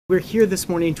We're here this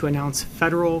morning to announce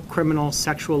federal criminal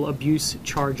sexual abuse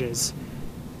charges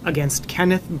against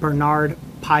Kenneth Bernard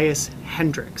Pius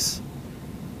Hendricks,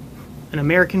 an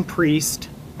American priest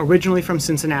originally from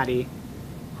Cincinnati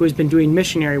who has been doing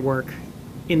missionary work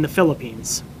in the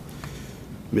Philippines.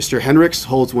 Mr. Hendricks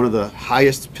holds one of the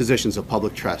highest positions of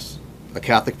public trust, a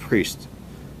Catholic priest.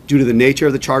 Due to the nature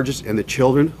of the charges and the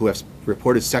children who have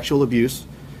reported sexual abuse,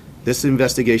 this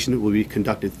investigation will be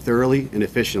conducted thoroughly and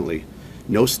efficiently.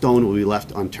 No stone will be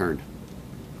left unturned.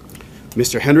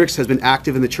 Mr. Hendricks has been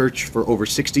active in the church for over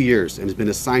 60 years and has been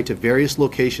assigned to various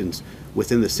locations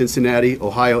within the Cincinnati,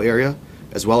 Ohio area,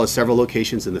 as well as several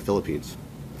locations in the Philippines.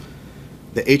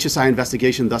 The HSI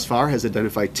investigation thus far has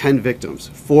identified 10 victims,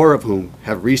 4 of whom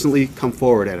have recently come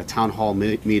forward at a town hall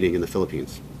meeting in the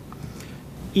Philippines.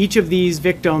 Each of these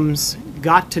victims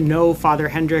got to know Father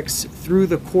Hendricks through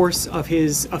the course of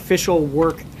his official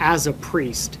work as a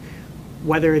priest,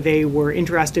 whether they were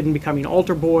interested in becoming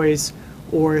altar boys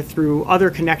or through other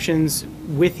connections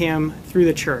with him through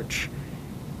the church.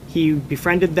 He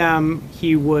befriended them.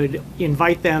 He would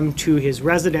invite them to his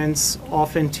residence,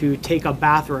 often to take a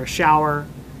bath or a shower.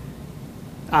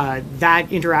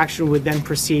 That interaction would then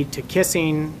proceed to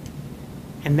kissing,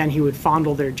 and then he would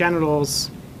fondle their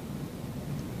genitals,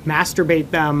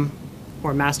 masturbate them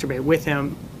or masturbate with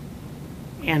him,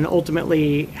 and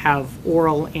ultimately have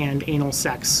oral and anal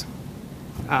sex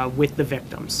with the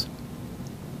victims.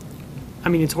 I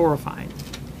mean, it's horrifying.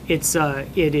 It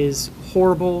is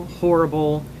horrible,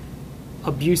 horrible,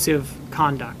 abusive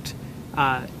conduct.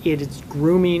 It is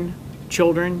grooming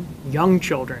children, young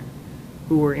children,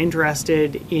 who were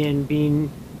interested in being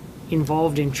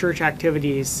involved in church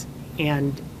activities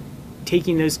and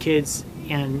taking those kids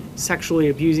and sexually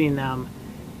abusing them.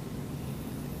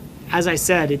 As I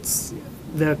said,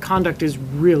 the conduct is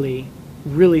really,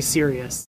 really serious.